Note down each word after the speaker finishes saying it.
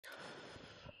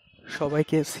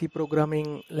সবাইকে C programming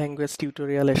language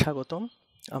টিউটোরিয়ালে স্বাগতম।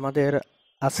 আমাদের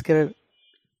আজকের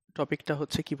টপিকটা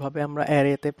হচ্ছে কিভাবে আমরা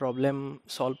অ্যারেতে প্রবলেম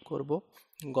সলভ করব।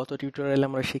 গত টিউটোরিয়ালে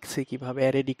আমরা শিখছি কিভাবে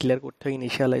অ্যারে ডিক্লেয়ার করতে হয়,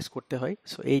 ইনিশিয়ালাইজ করতে হয়।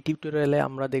 সো এই টিউটোরিয়ালে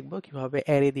আমরা দেখব কিভাবে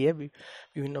অ্যারে দিয়ে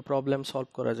বিভিন্ন প্রবলেম সলভ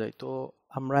করা যায়। তো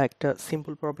আমরা একটা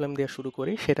সিম্পল প্রবলেম দিয়ে শুরু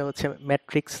করি, সেটা হচ্ছে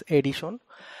ম্যাট্রিক্স এডিশন।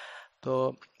 তো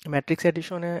ম্যাট্রিক্স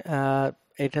এডিশনে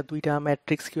এটা দুইটা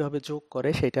ম্যাট্রিক্স কিভাবে যোগ করে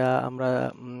সেটা আমরা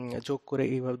যোগ করে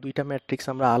এইভাবে দুইটা ম্যাট্রিক্স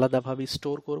আমরা আলাদাভাবে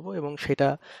স্টোর করব এবং সেটা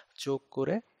যোগ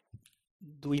করে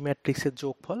দুই ম্যাট্রিক্সের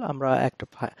যোগফল আমরা একটা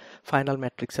ফাইনাল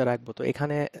ম্যাট্রিক্সে রাখবো। তো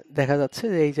এখানে দেখা যাচ্ছে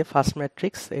যে এই যে ফার্স্ট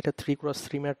ম্যাট্রিক্স, এটা 3x3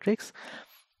 ম্যাট্রিক্স।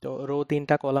 তো রো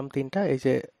তিনটা, কলাম তিনটা। এই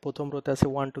যে প্রথম রোতে আছে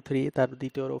 1 2 3, তার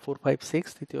দ্বিতীয় রো 4 5 6,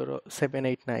 তৃতীয় রো 7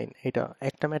 8 9। এটা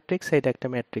একটা ম্যাট্রিক্স, এটা একটা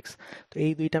ম্যাট্রিক্স। তো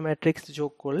এই দুইটা ম্যাট্রিক্স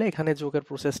যোগ করলে এখানে যোগের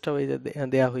প্রসেসটাও এই যে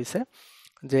দেয়া হয়েছে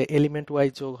যে এলিমেন্ট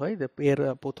ওয়াইজ যোগ হয়। এর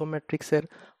প্রথম ম্যাট্রিক্সের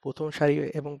প্রথম সারি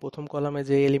এবং প্রথম কলামে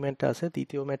যে এলিমেন্টটা আছে,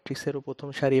 দ্বিতীয় ম্যাট্রিক্সেরও প্রথম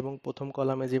সারি এবং প্রথম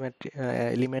কলামে যে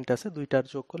এলিমেন্ট আছে, দুইটার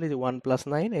যোগ করলে যে 1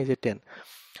 + 9, এই যে 10।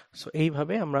 সো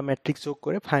এইভাবে আমরা ম্যাট্রিক্স যোগ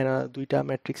করে ফাইনাল দুইটা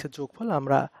ম্যাট্রিক্সের যোগফল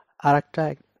আমরা আর একটা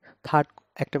থার্ড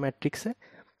একটা ম্যাট্রিক্সে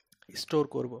স্টোর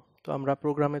করব। তো আমরা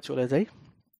প্রোগ্রামে চলে যাই।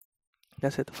 ঠিক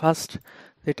আছে, তো ফার্স্ট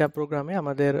যেটা প্রোগ্রামে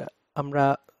আমরা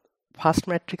ফার্স্ট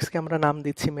ম্যাট্রিক্সকে আমরা নাম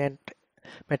দিচ্ছি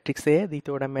ম্যাট্রিক্স এ,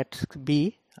 দ্বিতীয়টা ম্যাট্রিক্স বি,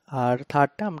 আর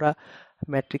থার্ডটা আমরা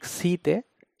ম্যাট্রিক্স সিতে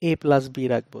a+b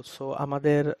রাখবো। সো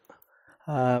আমাদের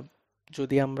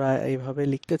যদি আমরা এইভাবে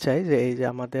লিখতে চাই যে এই যে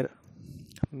আমাদের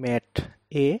ম্যাট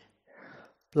এ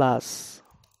plus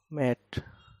mat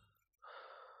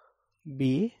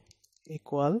B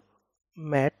equal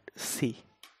mat C.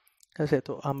 ঠিক আছে,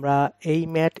 তো আমরা এই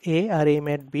ম্যাট এ আর এই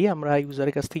ম্যাট বি আমরা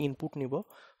ইউজারের কাছ থেকে ইনপুট নিব।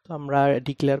 তো আমরা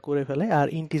ডিক্লেয়ার করে ফেলে আর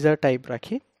ইন্টিজার টাইপ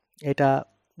রাখি। এটা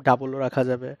ডাবলও রাখা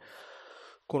যাবে,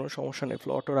 কোনো সমস্যা নেই,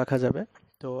 ফ্লটও রাখা যাবে।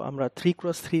 তো আমরা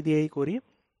 3x3 দিয়েই করি।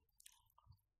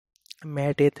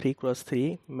 ম্যাট এ 3x3,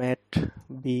 mat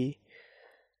B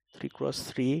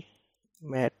 3x3,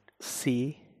 mat C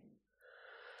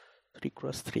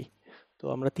 3x3। তো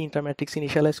আমরা তিনটা ম্যাট্রিক্স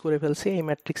ইনিশিয়ালাইজ করে ফেলছি। এই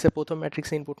ম্যাট্রিক্সে প্রথম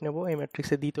ম্যাট্রিক্সে ইনপুট নেব, এই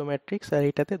ম্যাট্রিক্সে দ্বিতীয় ম্যাট্রিক্স, আর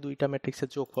এটাতে দুইটা ম্যাট্রিক্সের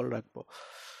যোগফল রাখবো।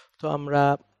 তো আমরা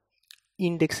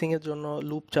ইন্ডেক্সিং এর জন্য,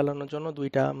 লুপ চালানোর জন্য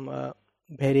দুইটা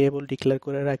ভেরিয়েবল ডিক্লেয়ার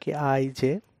করে রাখি, আই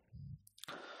জে।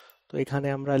 তো এখানে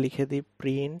আমরা লিখে দিই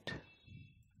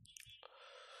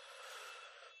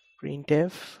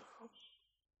printf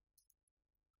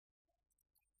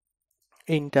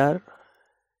enter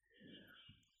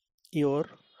your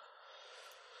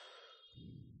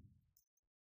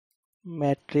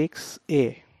matrix A.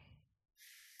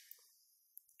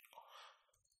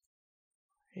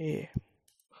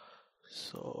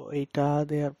 So এইটা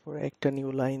দেওয়ার পরে একটা নিউ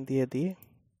লাইন দিয়ে দিই।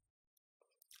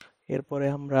 এরপরে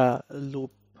আমরা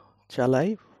লুপ চালাই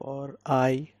ফর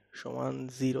i সমান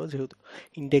 0, যেহেতু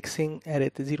ইন্ডেক্সিং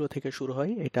অ্যারেতে 0 থেকে শুরু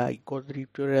হয়, এটা গত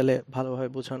টিউটোরিয়ালে ভালোভাবে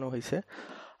বোঝানো হয়েছে।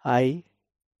 i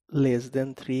less than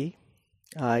 3,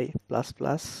 i plus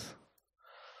plus,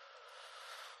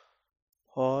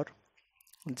 or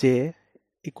j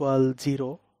equal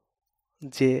 0,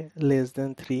 j less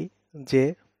than 3, j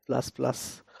plus plus.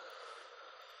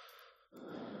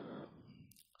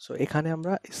 So এখানে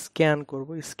আমরা স্ক্যান করব,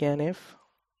 scanf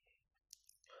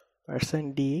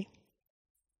 %d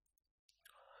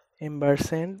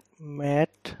ampersand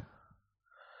mat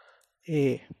a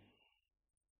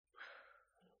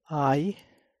i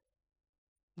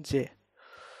j।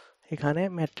 এখানে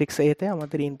ম্যাট্রিক্স এতে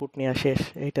আমাদের ইনপুট নেওয়া শেষ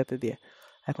এইটাতে দিয়ে।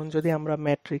 এখন যদি আমরা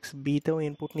ম্যাট্রিক্স বি তেও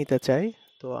ইনপুট নিতে চাই,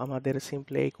 তো আমাদের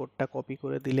সিম্পলি এই কোডটা কপি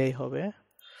করে দিলেই হবে।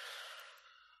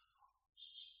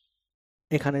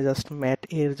 এখানে জাস্ট ম্যাট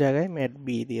এর জায়গায় ম্যাট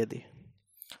বি দিয়ে দিই।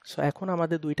 সো এখন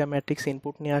আমাদের দুইটা ম্যাট্রিক্স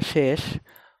ইনপুট নেওয়া শেষ।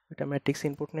 দুইটা ম্যাট্রিক্স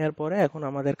ইনপুট নেওয়ার পরে এখন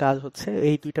আমাদের কাজ হচ্ছে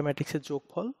এই দুইটা ম্যাট্রিক্সের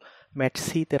যোগফল ম্যাট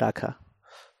সিতে রাখা।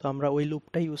 তো আমরা ওই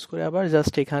লুপটা ইউজ করে আবার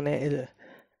জাস্ট এখানে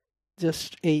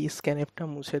জাস্ট এই স্ক্যানএফটা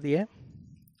মুছে দিয়ে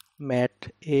ম্যাট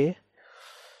এ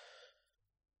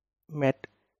ম্যাট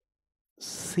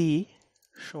সি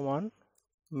সমান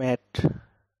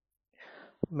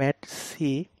mat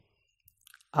C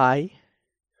I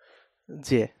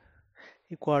J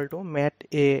equal to mat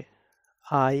A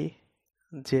I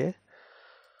J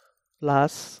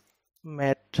plus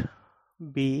mat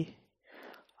B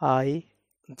I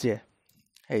J.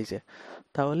 এই যে,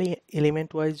 তাহলে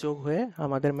এলিমেন্ট ওয়াইজ যোগ হয়ে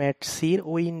আমাদের ম্যাট সির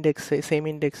ওই ইন্ডেক্সে, সেম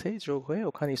ইন্ডেক্সে যোগ হয়ে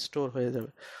ওখানে স্টোর হয়ে যাবে।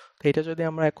 তো এটা যদি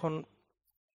আমরা এখন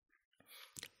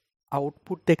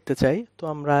আউটপুট দেখতে চাই, তো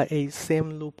আমরা এই সেম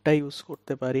লুপটা ইউজ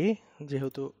করতে পারি,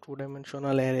 যেহেতু 2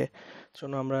 ডাইমেনশনাল অ্যারে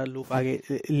জন্য আমরা লুপ আগে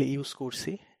ইউজ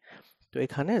করছি। তো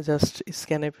এখানে জাস্ট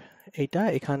স্ক্যানএফ এইটা,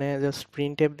 এখানে জাস্ট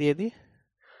প্রিন্টএফ দিয়ে দিই,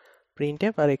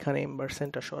 প্রিন্টএফ আর এখানে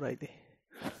এম্পারসেন্টটা সরাই দিই।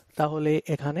 তাহলে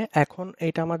এখানে এখন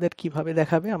এটা আমাদের কিভাবে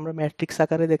দেখাবে, আমরা ম্যাট্রিক্স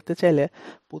আকারে দেখতে চাইলে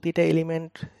প্রতিটা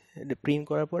এলিমেন্ট প্রিন্ট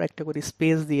করার পর একটা করে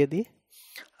স্পেস দিয়ে দিই,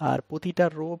 আর প্রতিটা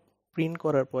রো প্রিন্ট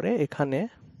করার পরে এখানে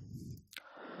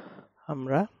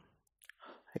আমরা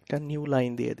একটা নিউ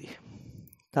লাইন দিয়ে দিই।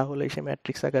 তাহলে সে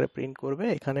ম্যাট্রিক্স আকারে প্রিন্ট করবে,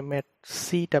 এখানে ম্যাট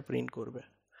সিটা প্রিন্ট করবে,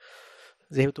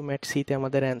 যেহেতু ম্যাট সিতে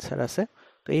আমাদের অ্যান্সার আছে।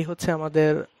 তো এই হচ্ছে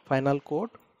আমাদের ফাইনাল কোড।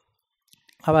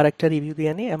 আবার একটা রিভিউ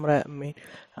দিয়ে নিই,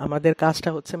 আমাদের কাজটা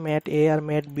হচ্ছে ম্যাট এ আর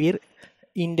ম্যাট বির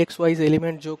ইন্ডেক্স ওয়াইজ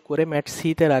এলিমেন্ট যোগ করে ম্যাট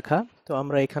সিতে রাখা। তো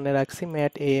আমরা এখানে রাখছি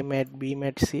ম্যাট এ, ম্যাট বি,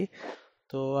 ম্যাট সি।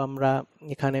 তো আমরা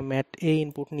এখানে ম্যাট এ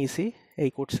ইনপুট নিছি এই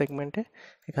কোড সেগমেন্টে,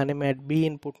 এখানে ম্যাট বি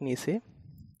ইনপুট নিছি,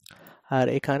 আর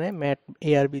এখানে ম্যাট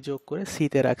এ আর বি যোগ করে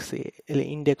সিতে রাখছি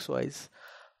ইন্ডেক্স ওয়াইজ।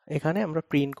 এখানে আমরা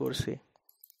প্রিন্ট করছি,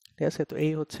 ঠিক আছে। তো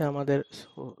এই হচ্ছে আমাদের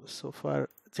সোফার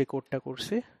যে কোডটা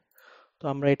করছি। তো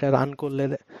আমরা এটা রান করলে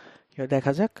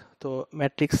দেখা যাক। তো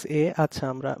ম্যাট্রিক্স এ, আচ্ছা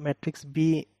আমরা ম্যাট্রিক্স বি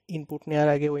ইনপুট নেওয়ার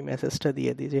আগে ওই মেসেজটা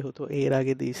দিয়ে দিই, যেহেতু এর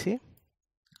আগে দিয়েছি।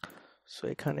 সো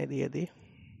এখানে দিয়ে দিই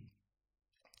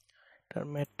তার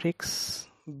ম্যাট্রিক্স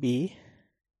বি,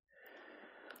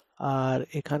 আর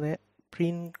এখানে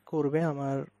প্রিন্ট করবে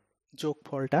আমার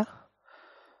যোগফলটা,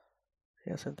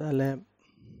 ঠিক আছে। তাহলে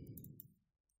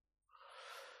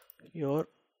your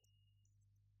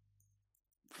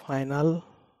final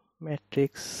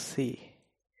matrix C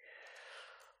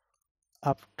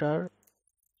after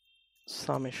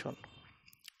summation.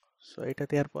 So এটা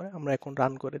দেওয়ার পরে আমরা এখন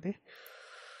রান করে দিই।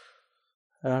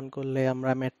 রান করলে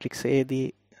আমরা ম্যাট্রিক্স এ দিই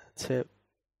হচ্ছে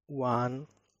 1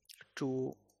 2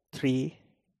 3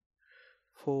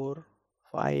 4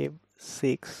 5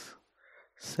 6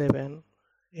 7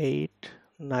 8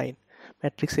 9,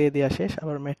 ম্যাট্রিক্স এ দেওয়া শেষ।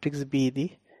 আবার ম্যাট্রিক্স বি দিই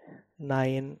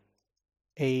 9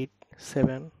 8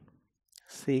 7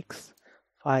 6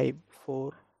 5 4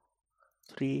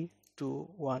 3 2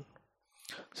 1।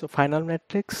 সো ফাইনাল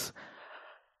ম্যাট্রিক্স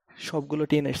সবগুলো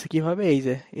 10 এসছে কিভাবে, এই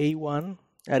যে এই 1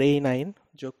 আর এই 9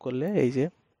 যোগ করলে, এই যে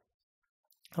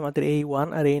আমাদের এই 1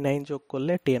 আর এই 9 যোগ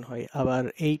করলে 10 হয়, আবার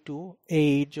এই 2 এই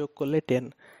 8 যোগ করলে 10,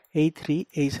 এই 3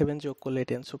 এই 7 যোগ করলে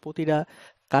 10। সো প্রতিটা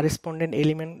কারেসপন্ডেন্ট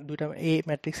এলিমেন্ট দুইটা এই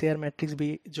ম্যাট্রিক্স এ আর ম্যাট্রিক্স বি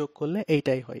যোগ করলে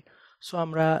এইটাই হয়। সো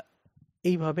আমরা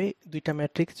এইভাবে দুইটা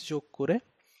ম্যাট্রিক্স যোগ করে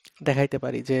দেখাইতে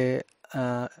পারি যে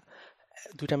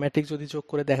দুইটা ম্যাট্রিক্স যদি যোগ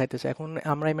করে দেখাইতে চাই। এখন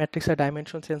আমরা এই ম্যাট্রিক্সের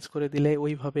ডাইমেনশন চেঞ্জ করে দিলে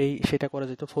ওইভাবেই সেটা করা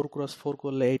যেত। 4x4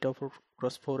 করলে এইটাও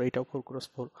 4x4, এইটাও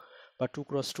 4x4, বা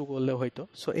 2x2 করলে হয়তো।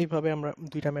 সো এইভাবে আমরা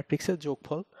দুইটা ম্যাট্রিক্সের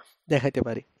যোগফল দেখাইতে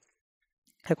পারি।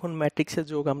 এখন ম্যাট্রিক্সের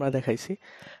যোগ আমরা দেখাইছি,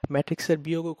 ম্যাট্রিক্সের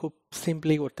বিয়োগও খুব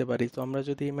সিম্পলি করতে পারি। তো আমরা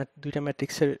যদি দুইটা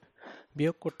ম্যাট্রিক্সের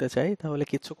বিয়োগ করতে চাই তাহলে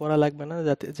কিচ্ছু করা লাগবে না,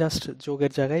 যাতে জাস্ট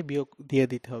যোগের জায়গায় বিয়োগ দিয়ে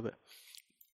দিতে হবে।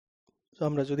 তো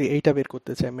আমরা যদি এইটা বের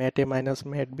করতে চাই, ম্যাট এ মাইনাস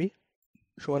ম্যাট বি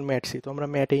সমান ম্যাট সি, তো আমরা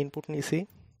ম্যাট এ ইনপুট নিছি,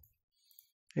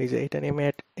 এই যে এটা নিয়ে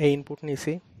ম্যাট এ ইনপুট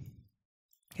নিছি,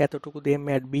 এতটুকু দিয়ে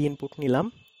ম্যাট বি ইনপুট নিলাম।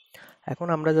 এখন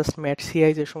আমরা জাস্ট ম্যাট সি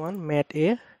আই যে সমান ম্যাট এ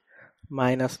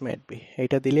মাইনাস ম্যাট বি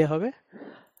এইটা দিলে হবে।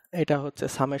 এটা হচ্ছে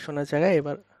সামেশনের জায়গায়,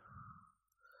 এবার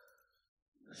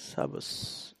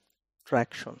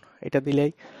সাবট্রাকশন এটা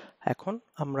দিলেই এখন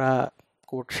আমরা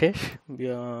কোড শেষ।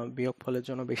 বিয়োগফলের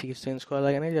জন্য বেশি কিছু চেঞ্জ করা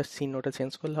লাগে না, জাস্ট চিহ্নটা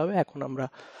চেঞ্জ করলে হবে। এখন আমরা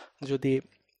যদি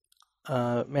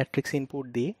ম্যাট্রিক্স ইনপুট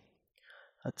দিই,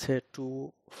 আচ্ছা 2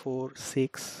 4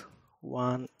 6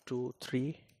 1 2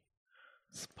 3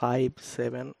 5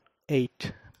 7 8,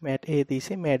 ম্যাট এ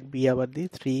দিয়েছি, ম্যাট বি আবার দিই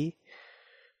 3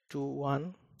 2 1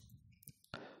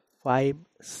 5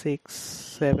 6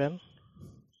 7,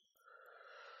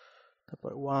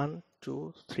 তারপর 1 2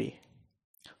 3।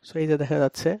 সো এই যে দেখা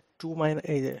যাচ্ছে 2 মাইনাস,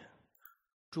 এই যে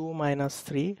 2 মাইনাস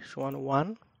 3 সমান 1,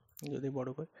 যদি বড়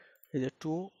করি এই যে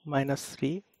 2 মাইনাস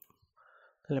 3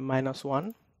 তাহলে মাইনাস 1,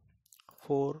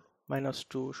 4 মাইনাস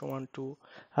 2 সমান 2,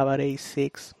 আবার এই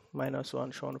 6 মাইনাস 1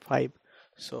 সমান 5।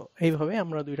 সো এইভাবে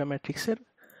আমরা দুইটা ম্যাট্রিক্সের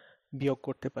বিয়োগ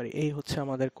করতে পারি। এই হচ্ছে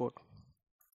আমাদের কোড।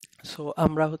 সো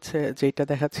আমরা হচ্ছে যেটা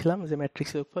দেখাচ্ছিলাম যে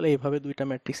ম্যাট্রিক্স যোগফল, এইভাবে দুইটা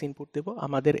ম্যাট্রিক্স ইনপুট দেব,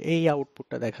 আমাদের এই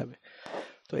আউটপুটটা দেখাবে।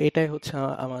 তো এটাই হচ্ছে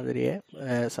আমাদের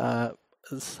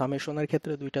সামেশনের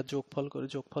ক্ষেত্রে দুইটা যোগফল করে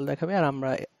যোগফল দেখাবে, আর আমরা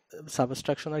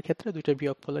সাবট্রাকশনের ক্ষেত্রে দুইটা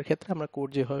বিয়োগফলের ক্ষেত্রে আমরা কোড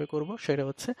যেভাবে করব সেটা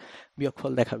হচ্ছে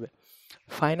বিয়োগফল দেখাবে।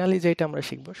 ফাইনালি যেটা আমরা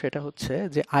শিখব সেটা হচ্ছে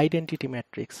যে identity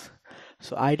matrix.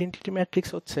 So identity matrix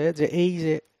হচ্ছে যে এই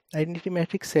যে আইডেন্টিটি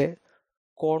ম্যাট্রিক্সে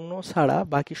কর্ণ ছাড়া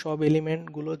বাকি সব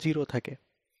এলিমেন্টগুলো জিরো থাকে,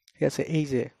 ঠিক আছে। এই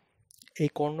যে এই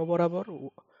কর্ণ বরাবর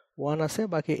 1 আছে,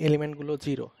 বাকি এলিমেন্টগুলো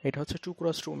জিরো। এটা হচ্ছে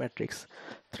 2x2 ম্যাট্রিক্স।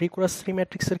 3x3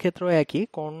 ম্যাট্রিক্সের ক্ষেত্রেও একই,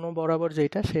 কর্ণ বরাবর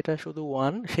যেটা সেটা শুধু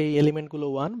 1, সেই এলিমেন্টগুলো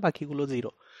 1, বাকিগুলো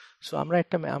জিরো। সো আমরা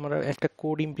একটা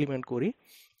কোড ইমপ্লিমেন্ট করি।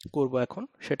 করব এখন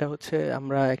সেটা হচ্ছে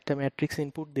আমরা একটা ম্যাট্রিক্স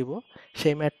ইনপুট দিব।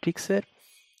 সেই ম্যাট্রিক্সের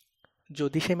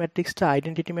যদি সেই ম্যাট্রিক্সটা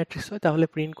আইডেন্টিটি ম্যাট্রিক্স হয় তাহলে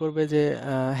প্রিন্ট করবে যে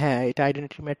হ্যাঁ এটা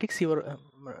আইডেন্টিটি ম্যাট্রিক্স,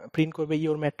 প্রিন্ট করবে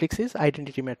your matrix is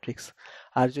identity matrix.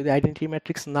 আর যদি আইডেন্টিটি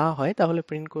ম্যাট্রিক্স না হয় তাহলে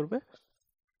প্রিন্ট করবে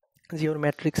যে your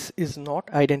matrix is not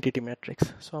identity matrix.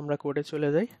 So আমরা কোডে চলে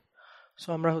যাই। সো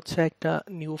আমরা হচ্ছে একটা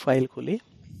নিউ ফাইল খুলি।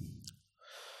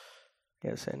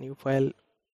 ঠিক আছে, নিউ ফাইল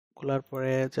খোলার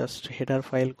পরে জাস্ট হেডার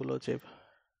ফাইলগুলো যে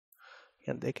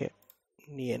এখান থেকে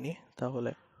নিয়ে নিই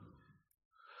তাহলে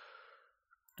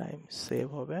টাইম সেভ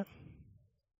হবে।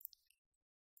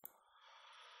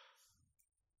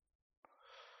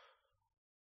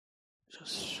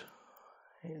 জাস্ট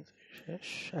শেষ।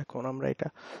 এখন আমরা এটা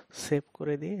সেভ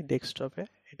করে দিই ডেস্কটপে।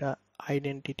 এটা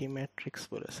আইডেন্টিটি ম্যাট্রিক্স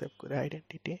বলে সেভ করে,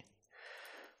 আইডেন্টিটি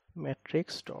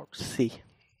ম্যাট্রিক্স ডট সি।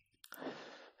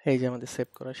 এই যে আমাদের সেভ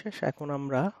করা শেষ। এখন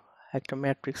আমরা একটা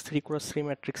ম্যাট্রিক্স 3x3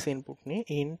 ম্যাট্রিক্স ইনপুট নিই।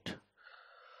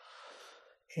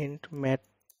 ইন্ট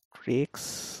ম্যাট্রিক্স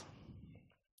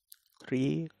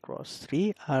 3x3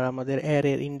 আর আমাদের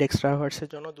অ্যারের ইন্ডেক্স ট্রাভার্সের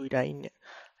জন্য দুইটা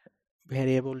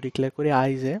ভ্যারিয়েবল ডিক্লেয়ার করি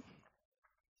i যে।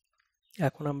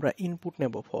 এখন আমরা ইনপুট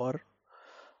নেব ফর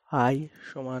i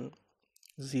সমান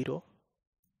 0,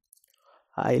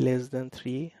 i less than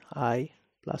 3, i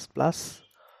plus plus,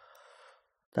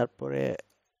 তারপরে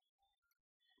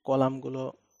কলামগুলো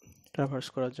ট্রাভার্স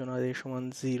করার জন্য i সমান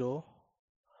 0,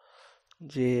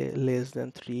 j less than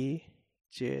 3,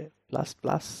 j plus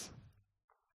plus.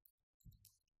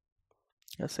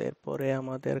 আচ্ছা, এরপরে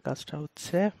আমাদের কাজটা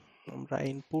হচ্ছে আমরা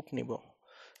ইনপুট নিব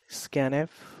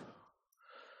scanf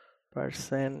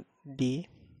 %d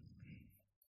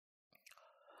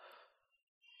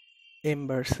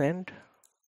ampersand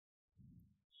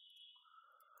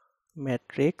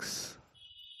matrix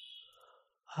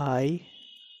i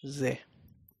j।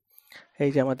 এই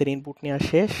যে আমাদের ইনপুট নেওয়া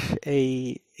শেষ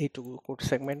এইটুকু কোড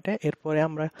সেগমেন্টে। এরপরে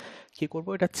আমরা কি করব,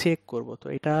 এটা চেক করব। তো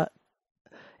এটা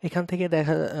এখান থেকে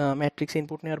দেখা ম্যাট্রিক্স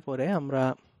ইনপুট নেওয়ার পরে আমরা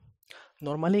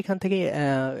নর্মালি এখান থেকে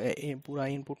পুরা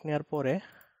ইনপুট নেওয়ার পরে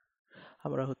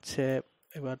আমরা হচ্ছে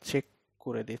এবার চেক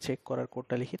করে দিই, চেক করার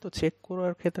কোডটা লিখি। তো চেক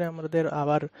করার ক্ষেত্রে আমাদের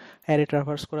আবার অ্যারে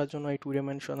ট্রাভার্স করার জন্য এই 2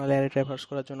 ডাইমেনশনাল অ্যারে ট্রাভার্স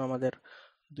করার জন্য আমাদের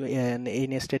এই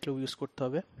নেস্টেড লুপ ইউজ করতে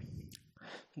হবে,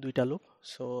 দুইটা লুপ।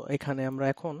 সো এখানে আমরা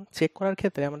এখন চেক করার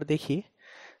ক্ষেত্রে আমরা দেখি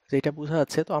যে এটা বোঝা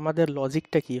যাচ্ছে। তো আমাদের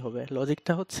লজিকটা কি হবে?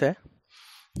 লজিকটা হচ্ছে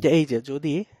যে এই যে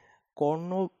যদি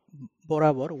কর্ণ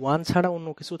বরাবর 1 ছাড়া অন্য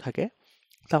কিছু থাকে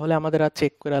তাহলে আমাদের আর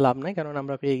চেক করে লাভ নাই, কারণ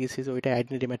আমরা পেয়ে গেছি যে ওইটা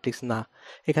আইডেন্টিটি ম্যাট্রিক্স না।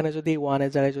 এখানে যদি 1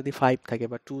 এর জায়গায় যদি 5 থাকে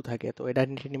বা 2 থাকে তো এটা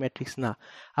আইডেন্টিটি ম্যাট্রিক্স না।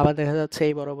 আবার দেখা যাচ্ছে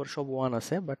এই বরাবর সব 1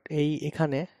 আছে, বাট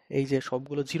এখানে এই যে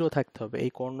সবগুলো 0 থাকতে হবে,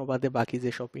 এই কর্ণ বাদে বাকি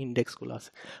যে সব ইন্ডেক্সগুলো আছে।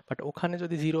 বাট ওখানে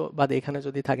যদি 0 বাদে এখানে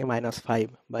যদি থাকে -5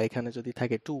 বা এখানে যদি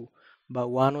থাকে 2 বা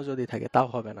 1ও যদি থাকে তাও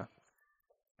হবে না,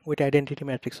 ওইটা আইডেন্টিটি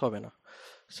ম্যাট্রিক্স হবে না।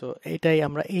 সো এটাই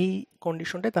আমরা এই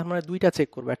কন্ডিশনটাই তার মানে দুইটা চেক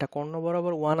করবো, একটা কর্ণ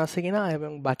বরাবর 1 আছে কিনা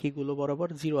এবং বাকিগুলো বরাবর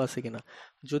 0 আছে কিনা।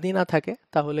 যদি না থাকে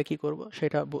তাহলে কি করব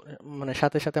সেটা মানে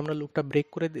সাথে সাথে আমরা লুপটা ব্রেক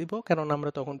করে দিব, কারণ আমরা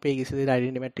তখন পেয়ে গেছি যে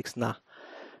আইডেন্টিটি ম্যাট্রিক্স না।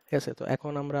 ঠিক আছে, তো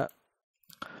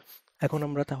এখন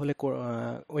আমরা তাহলে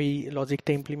ওই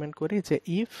লজিকটা ইমপ্লিমেন্ট করি যে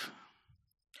ইফ।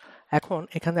 এখন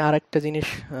এখানে আরেকটা জিনিস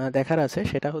দেখার আছে,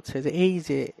 সেটা হচ্ছে যে এই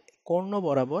যে কর্ণ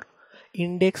বরাবর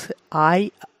ইন্ডেক্স আই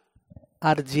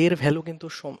আর জের ভ্যালু কিন্তু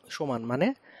সমান, মানে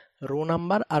রো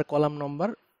নাম্বার আর কলাম নাম্বার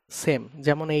সেম।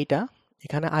 যেমন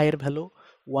এখানে আই এর ভ্যালু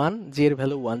 1, জে এর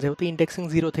ভ্যালু 1, যেহেতু ইন্ডেক্সিং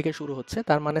 0 থেকে শুরু হচ্ছে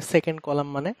তার মানে সেকেন্ড কলাম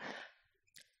মানে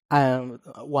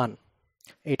 1।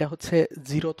 এটা হচ্ছে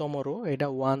 0তম রো, এটা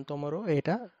 1তম রো,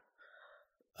 এটা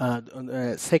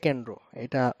সেকেন্ড রো,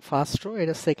 এটা ফার্স্ট রো,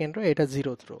 এটা সেকেন্ড রো, এটা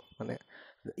 0th রো, মানে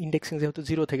ইন্ডেক্সিং যেহেতু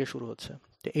 0 থেকে শুরু হচ্ছে।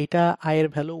 তো এইটা আই এর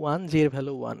ভ্যালু 1, জে এর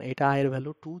ভ্যালু 1, এটা আই এর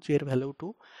ভ্যালু 2, জে এর ভ্যালু 2,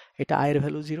 এটা আই এর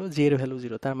ভ্যালু 0, জে এর ভ্যালু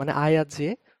 0। তার মানে আই আর জে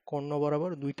কর্ণ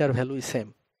বরাবর দুইটার ভ্যালুই সেম।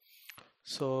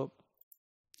 সো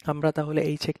আমরা তাহলে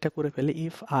এই চেকটা করে ফেলি,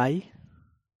 if I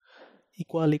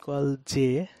equal J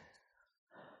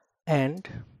and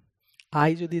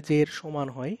I যদি জে এর সমান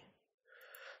হয়,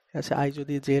 আচ্ছা আই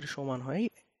যদি জে এর সমান হয়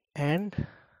and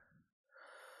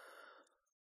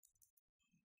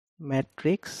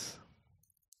matrix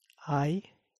I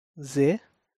J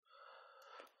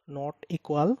not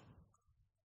equal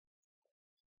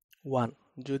 1।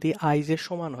 যদি আই জে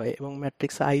সমান হয় এবং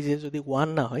ম্যাট্রিক্স আই জে যদি 1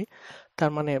 না হয়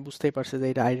তার মানে বুঝতেই পারছে যে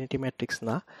এটা আইডেন্টিটি ম্যাট্রিক্স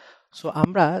না। সো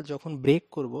আমরা যখন ব্রেক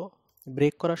করব,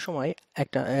 ব্রেক করার সময়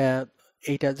একটা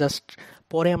এইটা জাস্ট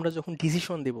পরে আমরা যখন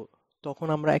ডিসিশন দেব তখন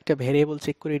আমরা একটা ভ্যারিয়েবল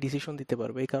চেক করে ডিসিশন দিতে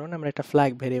পারবো। এই কারণে আমরা একটা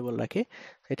ফ্ল্যাগ ভ্যারিয়েবল রাখি।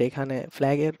 এটা এখানে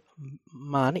ফ্ল্যাগের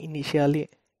মান ইনিশিয়ালি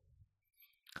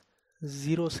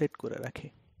 0 সেট করে রাখি,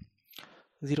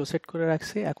 0 সেট করে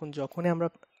রাখছি। এখন যখনই আমরা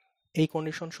এই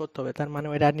কন্ডিশন সত্য হবে, তার মানে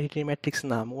ওইটা আইডেন্টিটি ম্যাট্রিক্স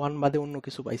না, 1 বাদে অন্য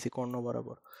কিছু পাইছি কর্ণ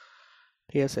বরাবর।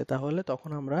 ঠিক আছে, তাহলে তখন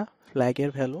আমরা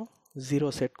ফ্ল্যাগের ভ্যালু 0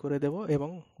 সেট করে দেব এবং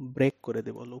ব্রেক করে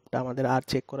দেব। লুপটা আমাদের আর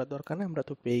চেক করার দরকার নেই, আমরা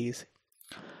তো পেয়ে গেছি।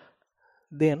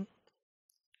 দেন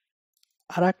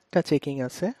আর একটা চেকিং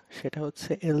আছে, সেটা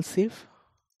হচ্ছে else if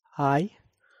I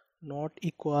not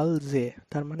equal J.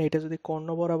 তার মানে এটা যদি কর্ণ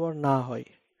বরাবর না হয়,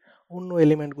 অন্য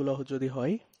এলিমেন্টগুলো যদি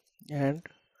হয়, and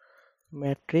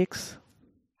matrix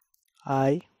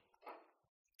I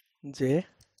J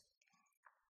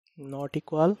not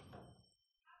equal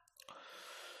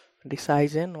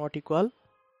size A not equal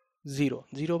 0,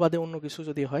 0 বাদে অন্য কিছু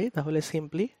যদি হয়, তাহলে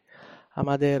সিম্পলি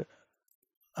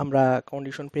আমরা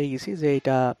কন্ডিশন পেয়ে গেছি যে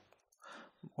এটা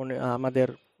আমাদের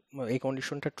এই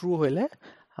কন্ডিশনটা ট্রু হইলে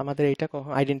আমাদের এটা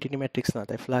কখন আইডেন্টিটি ম্যাট্রিক্স না,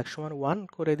 তাই ফ্ল্যাগ সমান 1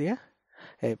 করে দিয়ে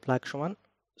ফ্ল্যাগ সমান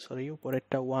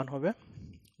উপরেরটা 1 হবে,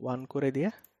 1 করে দিয়ে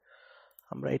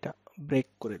আমরা এটা ব্রেক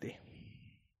করে দিই।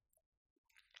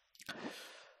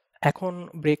 এখন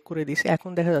ব্রেক করে দিছি, এখন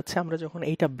দেখা যাচ্ছে আমরা যখন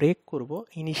এইটা ব্রেক করব,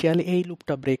 ইনিশিয়ালি এই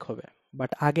লুপটা ব্রেক হবে,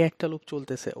 বাট আগে একটা লুপ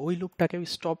চলতেছে, ওই লুপটাকে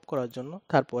স্টপ করার জন্য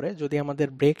তারপরে যদি আমাদের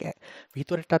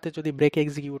ভিতরেরটাতে যদি ব্রেক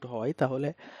এক্সিকিউট হয়, তাহলে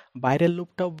বাইরের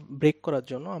লুপটাও ব্রেক করার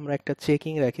জন্য আমরা একটা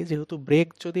চেকিং রাখি। যেহেতু ব্রেক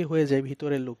যদি হয়ে যায়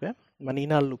ভিতরের লুপে, মানে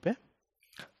ইনার লুপে,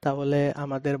 তাহলে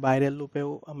আমাদের বাইরের লুপেও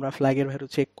আমরা ফ্ল্যাগের ভ্যালু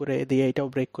চেক করে দিয়ে এটাও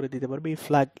ব্রেক করে দিতে পারবো। এই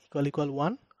ফ্ল্যাগ ইকুয়াল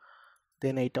 1,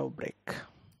 দেন এইটাও ব্রেক।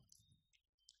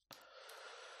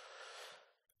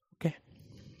 ওকে,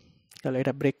 তাহলে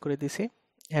এটা ব্রেক করে দিছি।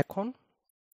 এখন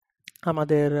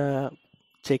আমাদের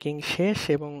চেকিং শেষ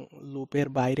এবং লুপের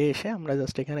বাইরে এসে আমরা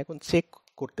জাস্ট এখানে এখন চেক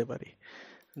করতে পারি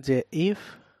যে ইফ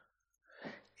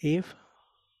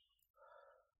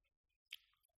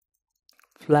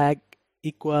ফ্ল্যাগ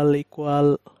ইকুয়াল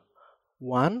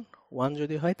 1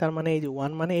 যদি হয়, তার মানে এই যে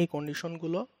 1 মানে এই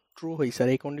কন্ডিশনগুলো ট্রু হয়েছে, আর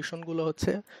এই কন্ডিশনগুলো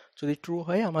হচ্ছে যদি ট্রু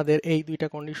হয়, আমাদের এই দুইটা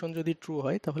কন্ডিশন যদি ট্রু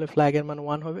হয়, তাহলে ফ্ল্যাগের মান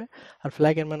 1 হবে, আর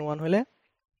ফ্ল্যাগের মান 1 হলে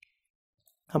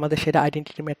আমাদের সেটা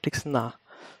আইডেন্টিটি ম্যাট্রিক্স না।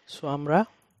 সো আমরা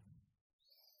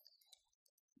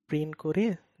প্রিন্ট করি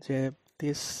যে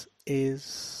this is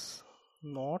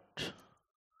not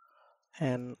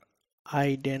an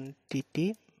identity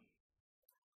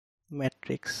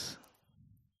matrix,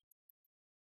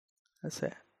 আছে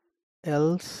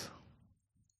এলস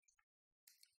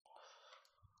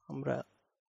আমরা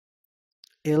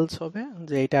এলস হবে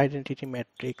যে এটা আইডেন্টিটি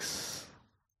ম্যাট্রিক্স।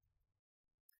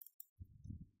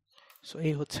 সো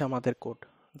এই হচ্ছে আমাদের কোড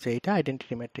যে এটা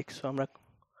আইডেন্টিটি ম্যাট্রিক্স। সো আমরা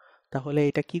তাহলে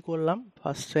এটা কি করলাম,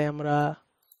 ফার্স্টে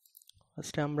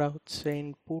আমরা হচ্ছে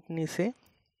ইনপুট নিছে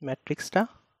ম্যাট্রিক্সটা,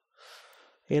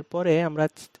 এরপরে আমরা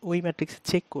ওই ম্যাট্রিক্সে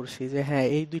চেক করছি যে হ্যাঁ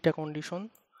এই দুইটা কন্ডিশন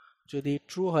যদি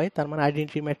ট্রু হয়, তার মানে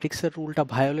আইডেন্টিটি ম্যাট্রিক্সের রুলটা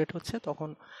ভায়োলেট হচ্ছে, তখন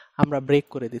আমরা ব্রেক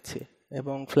করে দিচ্ছি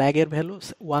এবং ফ্ল্যাগের ভ্যালু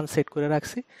 1 সেট করে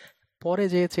রাখছি। পরে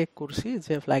যেয়ে চেক করছি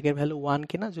যে ফ্ল্যাগের ভ্যালু 1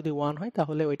 কিনা, যদি 1 হয়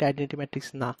তাহলে ওইটা আইডেন্টিটি ম্যাট্রিক্স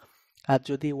না, আর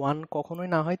যদি 1 কখনোই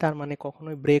না হয়, তার মানে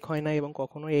কখনোই ব্রেক হয় নাই এবং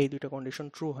কখনোই এই দুটো কন্ডিশন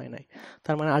ট্রু হয় নাই,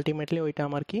 তার মানে আলটিমেটলি ওইটা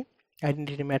আমার কি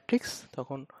আইডেন্টিটি ম্যাট্রিক্স,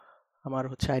 তখন আমার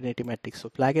হচ্ছে আইডেন্টিটি ম্যাট্রিক্স। সো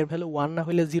ফ্ল্যাগের ভ্যালু 1 না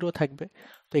হলে 0 থাকবে,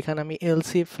 তো এখানে আমি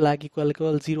এলসি ফ্ল্যাগ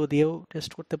ইকুয়াল 0 দিয়েও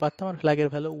টেস্ট করতে পারতাম, আর ফ্ল্যাগের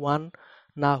ভ্যালু 1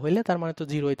 না হলে তার মানে তো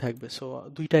 0ই থাকবে। সো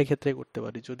দুইটাই ক্ষেত্রে করতে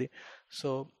পারি যদি, সো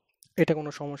এটা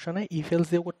কোনো সমস্যা নাই, ইফ এলস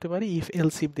দিয়েও করতে পারি, ইফ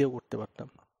এলস ইফ দিয়েও করতে পারতাম,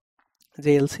 যে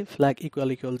এলস ইফ ফ্ল্যাগ ইকুয়াল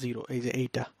 0, এই যে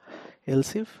এইটা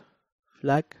এলস ইফ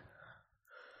ফ্ল্যাগ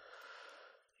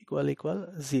ইকুয়াল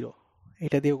 0,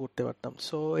 এটা দিয়েও করতে পারতাম।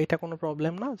 সো এটা কোনো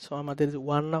প্রবলেম না। সো আমাদের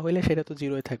 1 না হইলে সেটা তো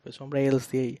 0ই থাকবে, সো আমরা এলস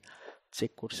দিয়েই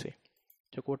চেক করছি।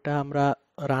 তো কোডটা আমরা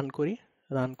রান করি,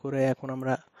 রান করে এখন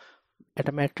আমরা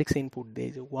একটা ম্যাট্রিক্স ইনপুট দিই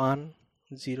যে 1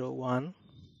 0 1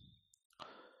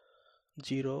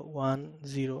 0 1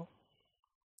 0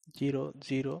 0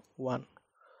 0 1,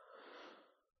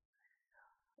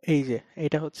 এই যে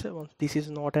এটা হচ্ছে this is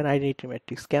not an identity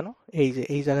matrix. কেন? এই যে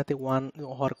এই জায়গাতে 1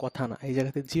 হওয়ার কথা না, এই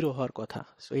জায়গাতে 0 হওয়ার কথা,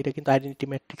 সো এটা কিন্তু আইডেন্টিটি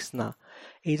ম্যাট্রিক্স না।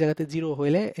 এই জায়গাতে 0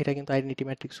 হইলে এটা কিন্তু আইডেন্টিটি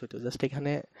ম্যাট্রিক্স হতো। জাস্ট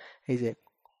এখানে এই যে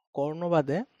কর্ণ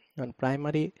বাদে,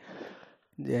 প্রাইমারি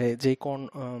যে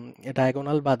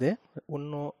ডায়াগোনাল বাদে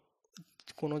অন্য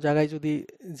কোনো জায়গায় যদি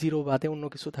 0 বাদে অন্য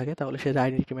কিছু থাকে, তাহলে সেটা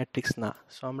আইডেন্টিটি ম্যাট্রিক্স না।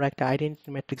 সো আমরা একটা আইডেন্টিটি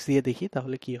ম্যাট্রিক্স দিয়ে দেখি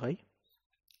তাহলে কি হয়।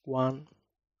 1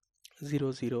 0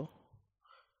 0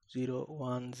 0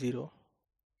 1 0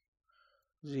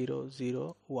 0 0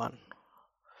 1,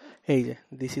 এই যে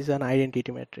this is an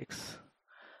identity matrix.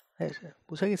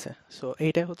 বুঝা গেছে? সো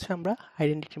এইটাই হচ্ছে আমরা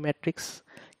আইডেন্টিটি ম্যাট্রিক্স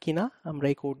কিনা আমরা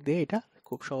এই কোড দিয়ে এটা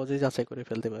খুব সহজেই যাচাই করে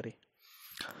ফেলতে পারি।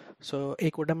 সো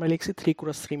এই কোড আমরা লিখছি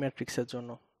 3x3 ম্যাট্রিক্সের জন্য।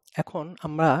 এখন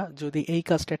আমরা যদি এই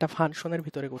কাজটা একটা ফাংশনের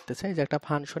ভিতরে করতে চাই, যে একটা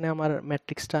ফাংশনে আমার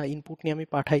ম্যাট্রিক্সটা ইনপুট নিয়ে আমি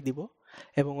পাঠাই দিব,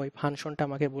 এবং ওই ফাংশনটা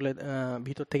আমাকে বলে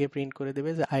ভিতর থেকে প্রিন্ট করে দেবে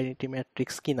যে আইডেন্টিটি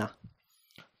ম্যাট্রিক্স কিনা।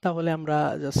 তাহলে আমরা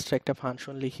জাস্ট একটা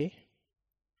ফাংশন লিখি,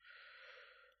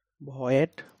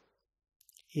 void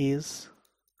is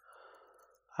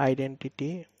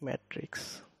identity matrix।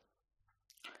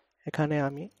 এখানে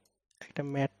আমি একটা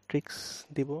ম্যাট্রিক্স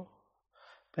দিব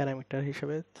প্যারামিটার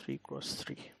হিসেবে 3x3।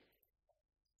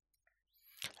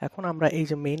 এখন আমরা এই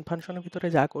যে মেইন ফাংশনের ভিতরে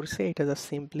যা করছি এটা জাস্ট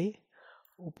সিম্পলি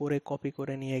উপরে কপি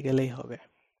করে নিয়ে গেলেই হবে,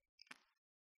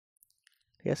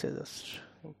 ঠিক আছে? জাস্ট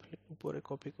সিম্পলি উপরে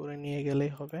কপি করে নিয়ে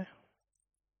গেলেই হবে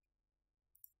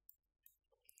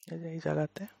এই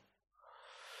জায়গাতে।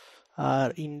 আর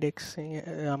ইন্ডেক্সিং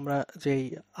আমরা যেই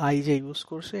আই যে ইউজ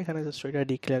করছি এখানে জাস্ট ওইটা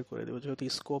ডিক্লেয়ার করে দেবো, যেহেতু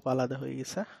স্কোপ আলাদা হয়ে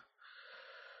গেছে,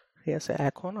 ঠিক আছে?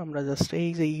 এখন আমরা জাস্ট এই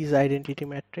যে ইজ আইডেন্টিটি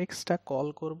ম্যাট্রিক্সটা কল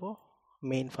করব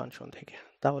মেইন ফাংশন থেকে,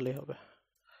 তাহলেই হবে।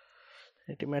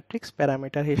 আইডেন্টিটি ম্যাট্রিক্স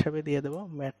প্যারামিটার হিসেবে দিয়ে দেব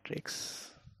ম্যাট্রিক্স।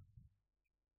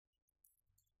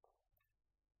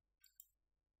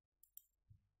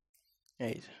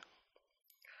 এই যে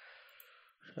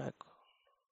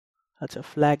আচ্ছা,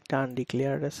 ফ্ল্যাগটা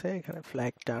আনডিক্লেয়ার আছে, এখানে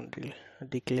ফ্ল্যাগটা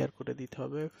ডিক্লেয়ার করে দিতে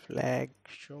হবে, ফ্ল্যাগ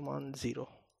সমান 0।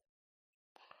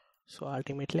 সো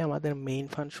আলটিমেটলি আমাদের মেইন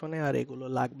ফাংশনে আর এগুলো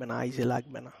লাগবে না, আইজে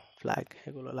লাগবে না, ফ্ল্যাগ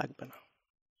এগুলো লাগবে না।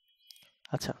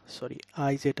 আচ্ছা সরি,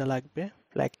 আই যেটা লাগবে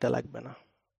ফ্ল্যাগটা লাগবে না।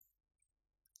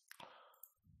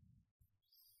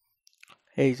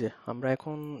 এই যে আমরা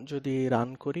এখন যদি রান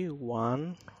করি 1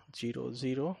 0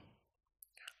 0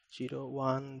 0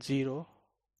 1 0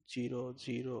 0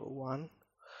 0 1,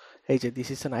 এই যে this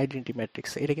is an identity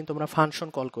matrix. এটা কিন্তু আমরা ফাংশন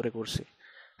কল করে করছি,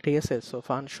 ঠিক আছে? সো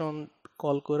ফাংশন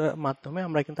কল করার মাধ্যমে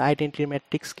আমরা কিন্তু আইডেন্টিটি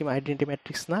ম্যাট্রিক্স কিংবা আইডেন্টিটি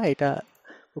ম্যাট্রিক্স না এটা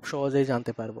খুব সহজেই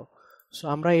জানতে পারবো। সো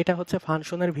আমরা এটা হচ্ছে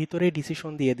ফাংশনের ভিতরেই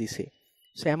ডিসিশন দিয়ে দিছি।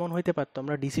 সো এমন হইতে পারতো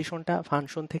আমরা ডিসিশনটা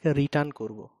ফাংশন থেকে রিটার্ন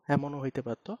করব, এমনও হইতে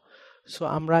পারতো। সো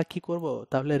আমরা কি করব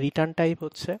তাহলে, রিটার্ন টাইপ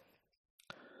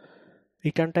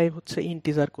হচ্ছে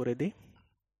ইন্টিজার করে দিই।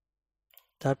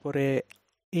 তারপরে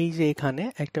এই যে এখানে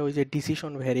একটা ওই যে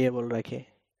ডিসিশন ভ্যারিয়েবল রাখে,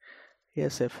 ঠিক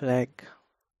আছে? ফ্ল্যাগ।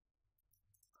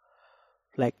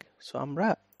 সো আমরা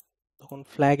তখন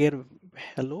ফ্ল্যাগের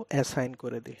ভ্যালু অ্যাসাইন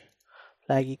করে দিই,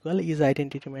 flag equal is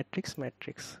identity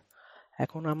matrix.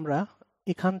 এখন আমরা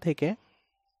এখান থেকে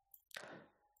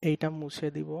এইটা মুছে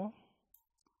দিব,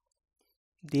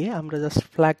 দিয়ে আমরা জাস্ট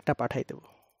ফ্ল্যাগটা পাঠাই দেব,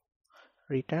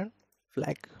 রিটার্ন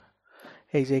ফ্ল্যাগ।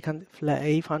 এই যে এখান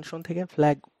এই ফাংশন থেকে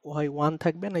ফ্ল্যাগ হয় 1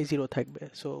 থাকবে না 0 থাকবে।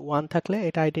 সো 1 থাকলে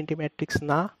এটা আইডেন্টিটি ম্যাট্রিক্স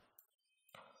না,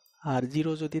 আর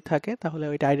 0 যদি থাকে তাহলে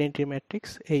ওইটা আইডেন্টিটি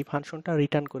ম্যাট্রিক্স। এই ফাংশনটা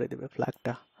রিটার্ন করে দেবে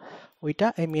ফ্ল্যাগটা, ওইটা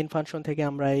এই মেইন ফাংশন থেকে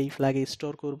আমরা এই ফ্ল্যাগে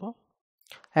স্টোর করব।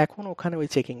 এখন ওখানে ওই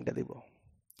চেকিংটা দিব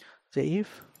যে ইফ,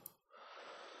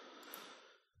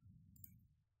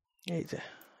 এই যে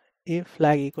ইফ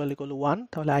ফ্ল্যাগ ইকুয়াল 1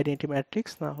 তাহলে আইডেন্টিটি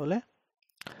ম্যাট্রিক্স, না হলে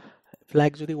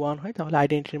ফ্ল্যাগ যদি 1 হয় তাহলে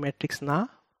আইডেন্টিটি ম্যাট্রিক্স না,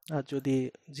 আর যদি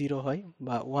 0 হয়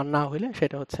বা 1 না হলে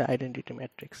সেটা হচ্ছে আইডেন্টিটি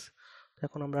ম্যাট্রিক্স।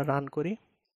 এখন আমরা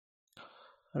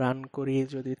রান করি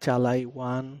যদি চালাই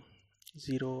 1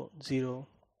 0 0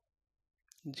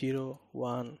 0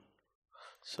 1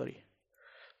 সরি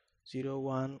 0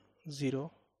 1 0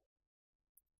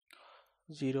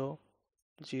 0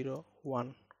 0 1,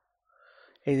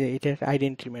 এই যে এটা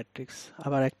আইডেন্টিটি ম্যাট্রিক্স।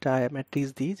 আবার একটা ম্যাট্রিক্স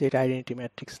দিই যেটা আইডেন্টিটি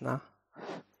ম্যাট্রিক্স না,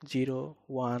 0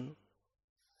 1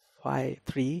 5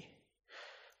 3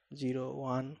 0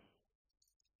 1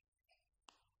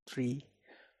 3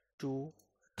 2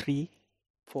 3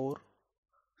 4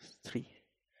 3,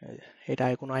 এটা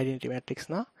কোনো আইডেন্টিটি ম্যাট্রিক্স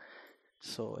না।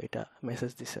 সো এটা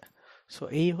মেসেজ দিছে। সো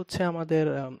এই হচ্ছে আমাদের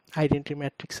আইডেন্টিটি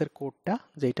ম্যাট্রিক্সের কোডটা,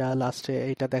 যেটা লাস্টে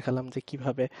এটা দেখালাম যে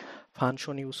কিভাবে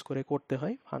ফাংশন ইউজ করে করতে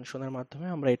হয়। ফাংশনের মাধ্যমে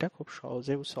আমরা এটা খুব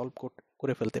সহজে সলভ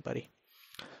করে ফেলতে পারি।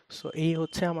 সো এই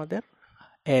হচ্ছে আমাদের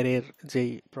অ্যারের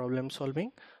যেই প্রবলেম সলভিং।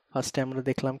 ফার্স্টে আমরা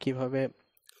দেখলাম কিভাবে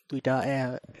দুইটা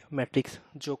ম্যাট্রিক্স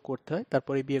যোগ করতে হয়,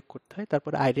 তারপরে বিয়োগ করতে হয়,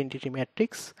 তারপরে আইডেন্টিটি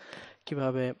ম্যাট্রিক্স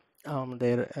কিভাবে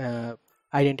আমাদের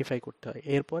আইডেন্টিফাই করতে হয়,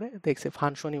 এরপরে দেখছি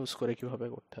ফাংশন ইউজ করে কিভাবে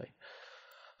করতে হয়।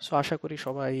 সো আশা করি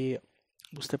সবাই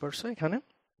বুঝতে পারছো এখানে।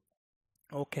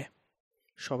 ওকে,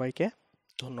 সবাইকে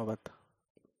ধন্যবাদ।